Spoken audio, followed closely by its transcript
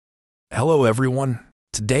Hello everyone.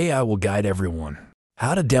 Today I will guide everyone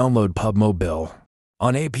how to download PUBG Mobile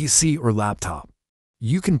on a PC or laptop.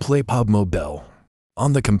 You can play PUBG Mobile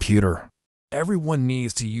on the computer. Everyone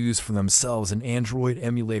needs to use for themselves an Android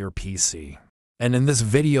emulator PC. And in this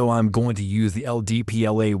video I'm going to use the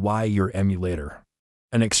Ldplayer emulator,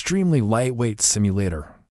 an extremely lightweight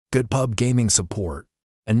simulator, good PUBG gaming support.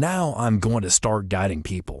 And now I'm going to start guiding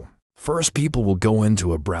people. First, people will go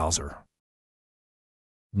into a browser.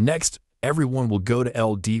 Next, everyone will go to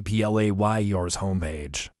Ldplayer's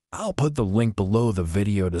homepage. I'll put the link below the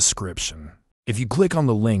video description. If you click on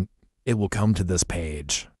the link, it will come to this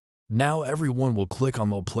page. Now everyone will click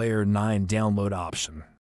on the Ldplayer 9 download option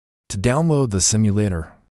to download the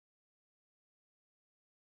simulator.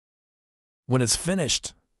 When it's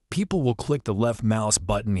finished, people will click the left mouse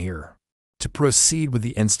button here to proceed with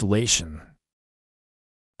the installation.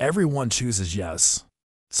 Everyone chooses yes.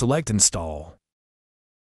 Select install.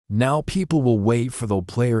 Now people will wait for the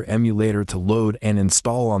Ldplayer emulator to load and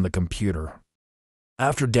install on the computer.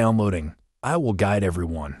 After downloading, I will guide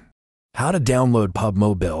everyone how to download PUBG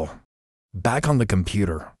Mobile back on the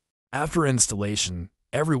computer. After installation,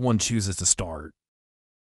 everyone chooses to start.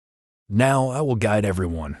 Now I will guide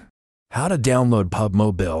everyone how to download PUBG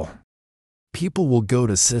Mobile. People will go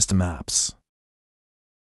to System Apps.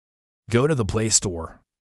 Go to the Play Store.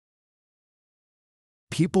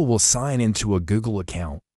 People will sign into a Google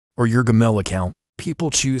account or your Gmail account.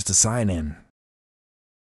 People choose to sign in.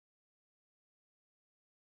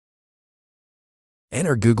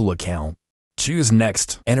 Enter Google account. Choose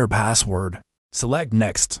Next. Enter password. Select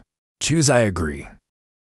Next. Choose I agree.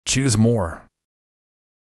 Choose More.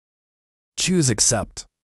 Choose Accept.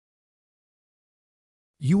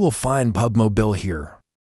 You will find PUBG Mobile here.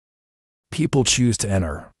 People choose to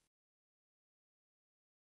enter.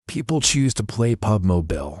 People choose to play PUBG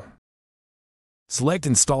Mobile. Select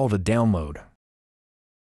Install to download.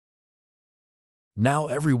 Now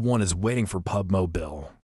everyone is waiting for PUBG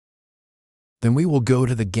Mobile. Then we will go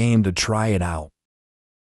to the game to try it out.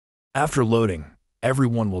 After loading,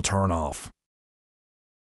 everyone will turn off.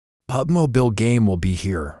 PUBG Mobile game will be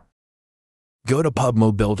here. Go to PUBG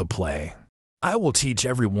Mobile to play. I will teach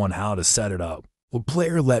everyone how to set it up.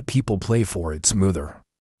 Ldplayer let people play for it smoother.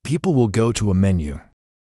 People will go to a menu.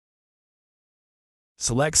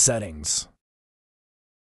 Select Settings.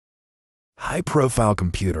 High Profile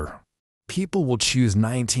Computer. People will choose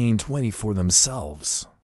 1920 for themselves.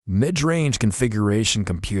 Mid-range Configuration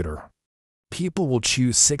Computer. People will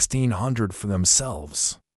choose 1600 for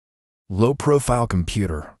themselves. Low Profile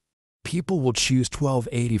Computer. People will choose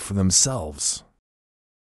 1280 for themselves.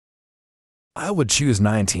 I would choose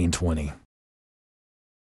 1920.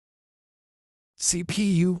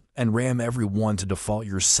 CPU and RAM everyone to default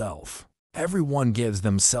yourself. Everyone gives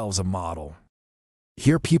themselves a model.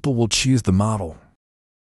 Here people will choose the model.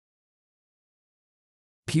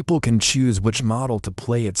 People can choose which model to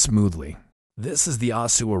play it smoothly. This is the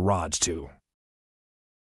Asu Raj 2.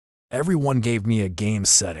 Everyone gave me a game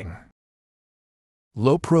setting.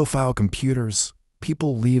 Low profile computers,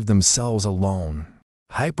 people leave themselves alone.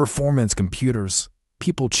 High performance computers,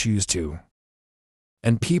 people choose to.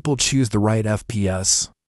 And people choose the right FPS.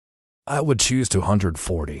 I would choose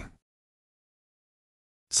 240.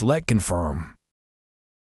 Select Confirm.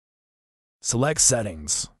 Select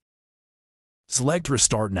Settings. Select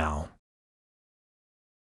Restart Now.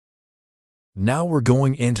 Now we're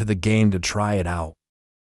going into the game to try it out.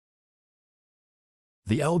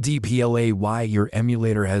 The Ldplayer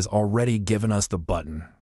emulator has already given us the button.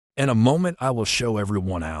 In a moment I will show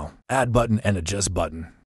everyone how. Add button and Adjust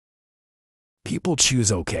button. People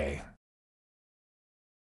choose OK.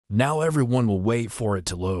 Now everyone will wait for it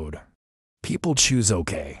to load. People choose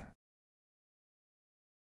OK.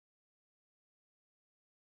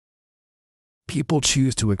 People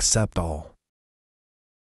choose to accept all.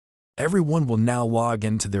 Everyone will now log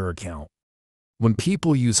into their account. When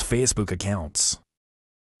people use Facebook accounts,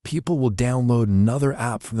 people will download another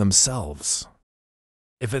app for themselves.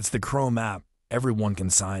 If it's the Chrome app, everyone can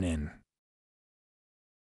sign in.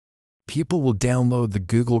 People will download the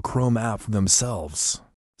Google Chrome app for themselves.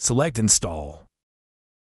 Select Install.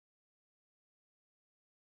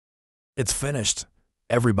 It's finished.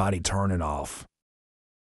 Everybody turn it off.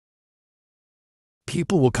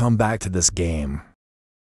 People will come back to this game.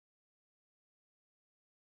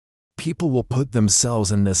 People will put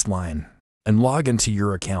themselves in this line and log into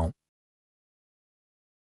your account.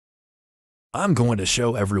 I'm going to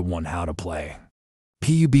show everyone how to play.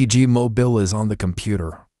 PUBG Mobile is on the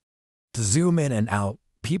computer. To zoom in and out,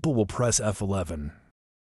 people will press F11.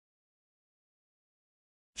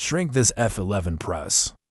 Shrink this F11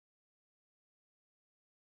 press.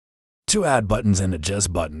 To add buttons and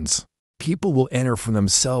adjust buttons, people will enter for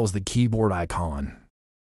themselves the keyboard icon.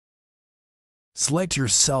 Select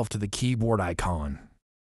yourself to the keyboard icon.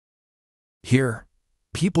 Here,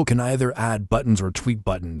 people can either add buttons or tweak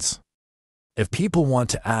buttons. If people want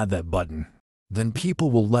to add that button, then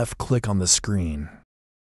people will left-click on the screen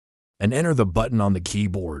and enter the button on the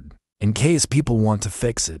keyboard. In case people want to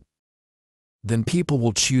fix it, then people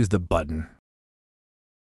will choose the button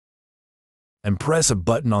and press a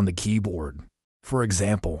button on the keyboard. For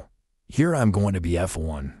example, here I'm going to be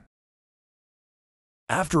F1.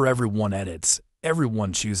 After everyone edits,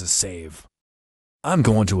 everyone chooses save. I'm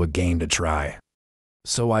going to a game to try.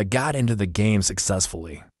 So I got into the game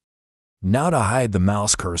successfully. Now to hide the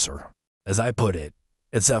mouse cursor, as I put it,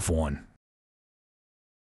 it's F1.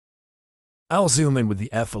 I'll zoom in with the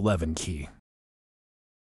F11 key.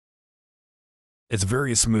 It's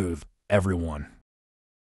very smooth, everyone.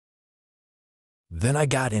 Then I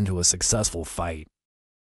got into a successful fight.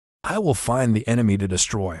 I will find the enemy to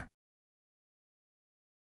destroy.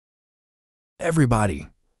 Everybody,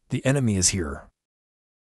 the enemy is here.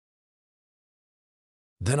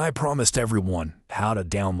 Then I promised everyone how to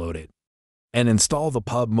download it and install the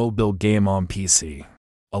PUBG Mobile game on PC,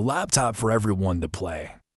 a laptop for everyone to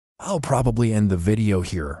play. I'll probably end the video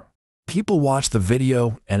here. People watch the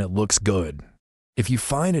video and it looks good. If you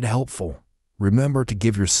find it helpful, remember to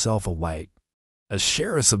give yourself a like, a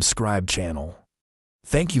share, a subscribe channel.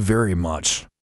 Thank you very much.